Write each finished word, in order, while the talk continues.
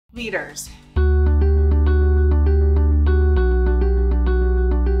Leaders.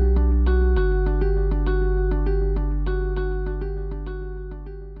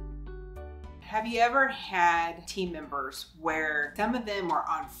 Have you ever had team members where some of them are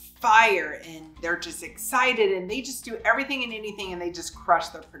on fire and they're just excited and they just do everything and anything and they just crush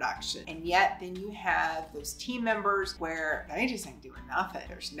their production? And yet then you have those team members where they just ain't doing nothing.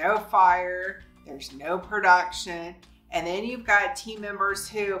 There's no fire, there's no production. And then you've got team members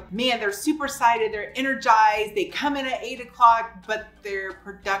who, man, they're super excited, they're energized, they come in at 8 o'clock, but their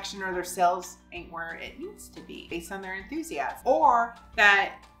production or their sales ain't where it needs to be based on their enthusiasm. Or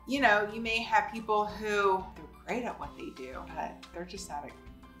that, you know, you may have people who they're great at what they do, but they're just not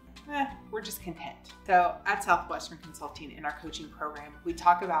we're just content. So at Southwestern Consulting in our coaching program, we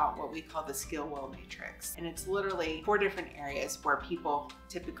talk about what we call the skill will matrix. And it's literally 4 different areas where people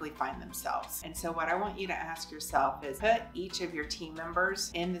typically find themselves. And so what I want you to ask yourself is put each of your team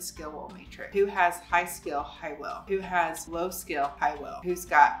members in the skill will matrix. Who has high skill, high will? Who has low skill, high will? Who's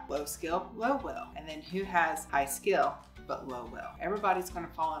got low skill, low will? And then who has high skill, but low will? Everybody's going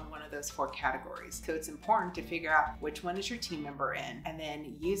to fall in one of those 4 categories. So it's important to figure out which one is your team member in, and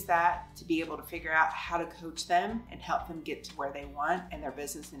then use that to be able to figure out how to coach them and help them get to where they want in their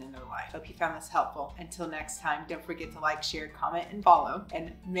business and in their life. Hope you found this helpful. Until next time, don't forget to like, share, comment, and follow,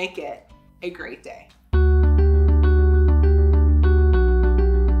 and make it a great day.